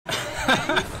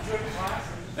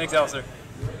Thanks, Alistair.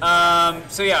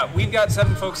 So yeah, we've got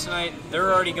 7 folks tonight.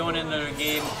 They're already going into the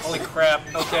game. Holy crap.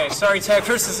 Okay, SorryTag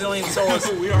versus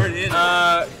CillianSoulus. We already in.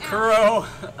 Kuro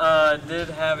did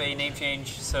have a name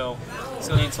change, so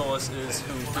CillianSoulus is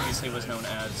who previously was known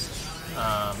as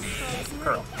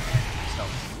Kuro. So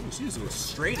she's a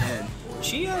straight head.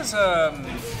 she has,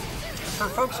 for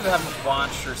folks who haven't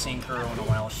watched or seen Kuro in a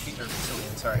while,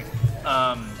 Cillian, sorry.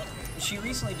 She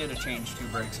recently did a change to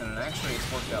Braixen, and actually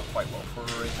it's worked out quite well for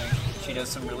her, I think. She does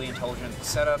some really intelligent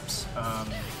setups,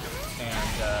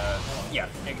 yeah,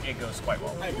 it goes quite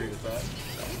well. I agree with that.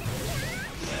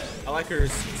 So. I like her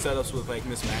setups with like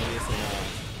Miss Magnus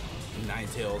and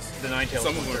Ninetales. The Ninetales.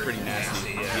 Some of them are pretty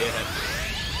nasty. Yeah.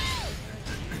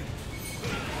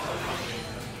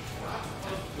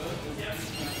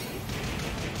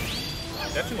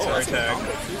 That's in SorryTag.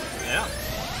 Yeah.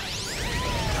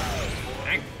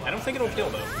 I don't think it'll kill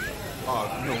though.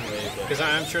 Oh, no way. Because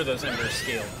I'm sure those embers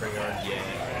scale pretty hard. Yeah.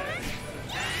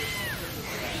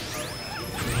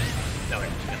 No,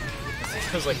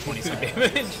 it was like 20 some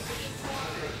damage.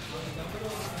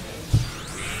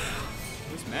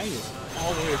 This Magnus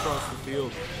all the way across the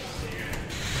field.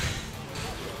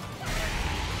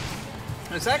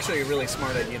 It's actually a really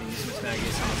smart idea to use Miss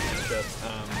Maggie's on the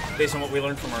matchup. Based on what we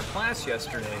learned from our class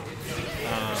yesterday,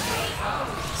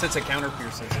 since it counter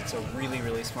pierces, it's a really,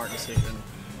 really smart decision.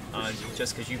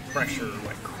 Just because you pressure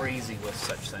like crazy with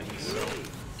such things. So,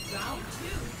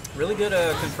 really good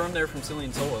confirm there from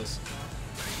CillianSoulus.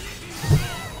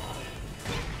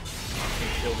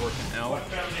 Shield working out.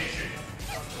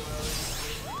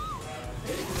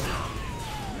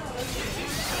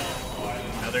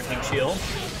 Another King Shield.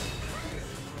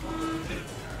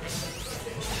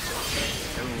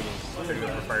 Pretty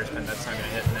good for Fire Spin, that's not going to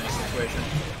hit in any situation.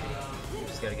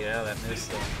 Just got to get out of that miss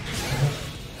though.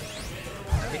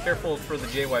 Be careful for the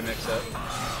JY mix-up.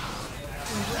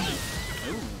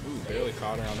 Ooh, barely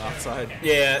caught her on the outside.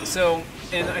 Yeah, so,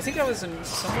 and I think I was in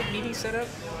somewhat meaty setup.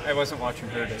 I wasn't watching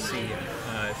her to see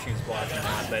if she was blocking or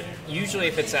not, but usually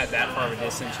if it's at that far of a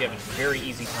distance, you have a very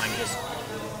easy time just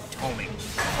homing.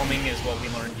 Homing is what we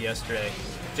learned yesterday.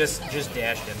 Just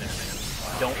dash in there, man.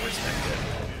 Don't respect it.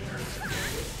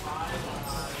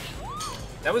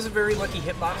 That was a very lucky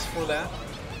hitbox for that.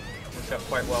 Worked out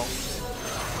quite well.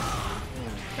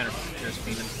 Kind of just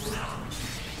beaming. It's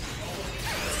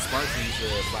smart to use the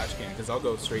flash cannon because I'll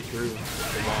go straight through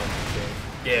the wall.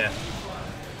 Yeah.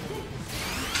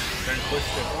 Trying to push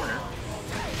the corner.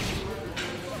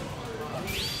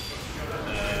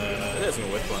 It has no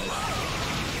whip punch.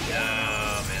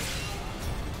 Oh, man.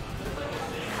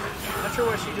 Not sure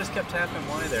why she just kept tapping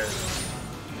Y there.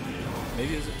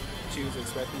 Maybe she was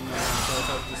expecting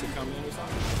SorryTag to come in or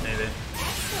something? Maybe.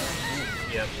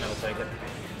 Yep, I'll take it.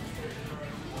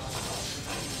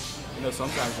 You know,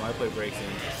 sometimes when I play Braixen,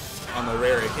 on a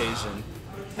rare occasion,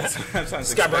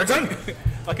 sometimes Braixen?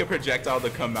 like a projectile to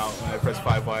come out when I press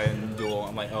 5Y in duel.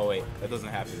 I'm like, oh wait, that doesn't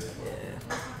happen.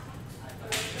 Yeah.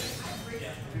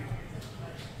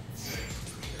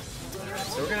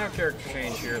 So we're gonna have character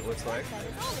change here, it looks like.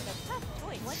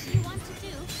 What do you want to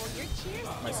do for your cheers?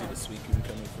 Might see the Suicune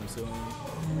coming from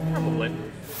Cillian. Probably.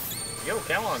 Yo,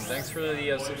 Calon, thanks for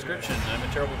the subscription. I'm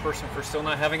a terrible person for still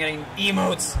not having any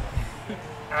emotes.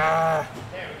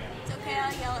 It's okay,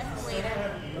 I'll yell at him later.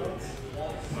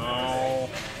 No.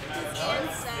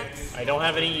 Insects. I don't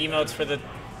have any emotes for the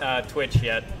Twitch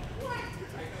yet.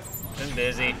 Been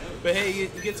busy. But hey, you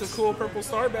get a cool purple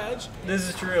star badge. This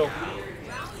is true.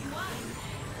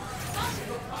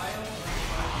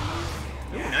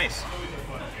 Ooh, nice.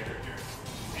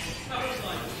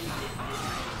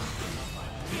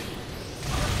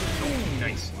 Ooh,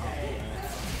 nice.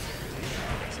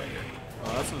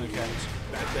 Oh, that's another catch.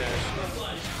 Backdash.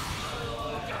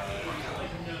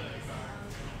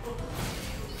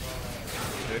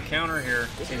 Good counter here.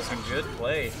 Seeing some good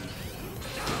play.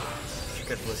 She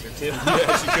could Blizzard too.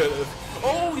 Yeah, she could have.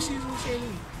 Oh, she's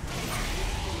machine.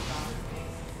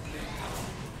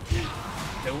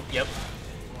 Oh, yep.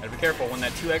 Gotta be careful when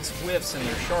that 2x whiffs and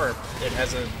they're sharp. It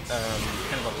has a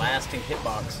kind of a lasting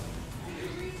hitbox.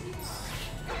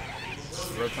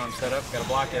 Rotom setup. Gotta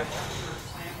block it.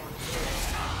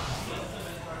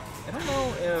 I don't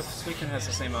know if Suicune has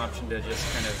the same option to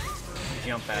just kind of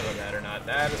jump out of that or not.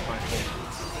 That is punishable.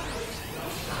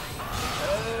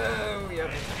 Oh,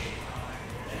 yep.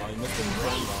 Oh, you missed it.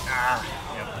 Ah,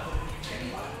 yep.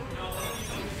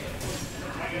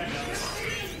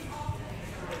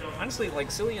 Honestly, like,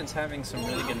 Cillian's having some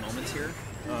really good moments here.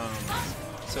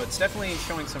 So it's definitely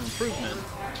showing some improvement.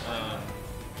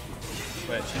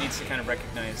 But she needs to kind of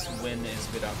recognize when is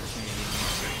a good opportunity to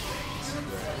use certain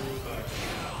things.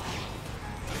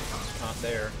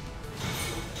 there.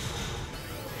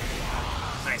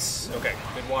 Nice. Okay,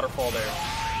 good waterfall there.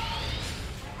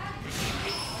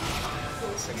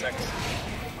 6 seconds.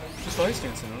 Just ice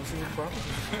dancing, I don't see no problem.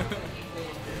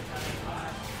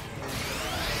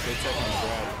 Good second to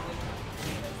grab.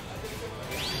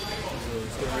 So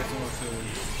still racing with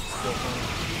still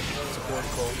support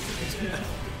call.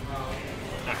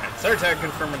 Okay, SorryTag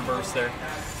confirming burst there.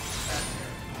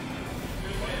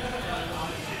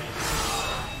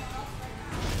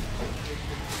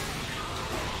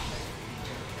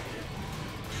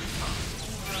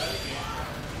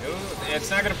 It's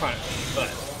not going to punish, but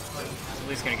it's at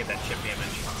least going to get that chip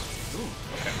damage. Ooh,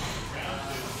 okay.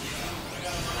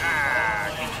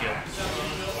 Ah, game shield.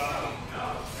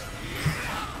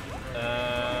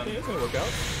 Yeah, it's going to work out.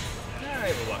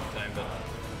 I have a long time, but...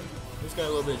 Just got a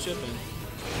little bit of chip in.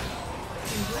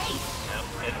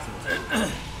 Yeah,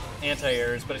 it's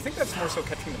anti-airs, but I think that's more so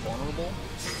catching the vulnerable.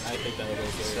 I think that'll go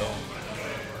so. So,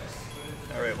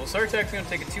 alright, well, SorryTag's going to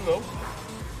take a 2-0.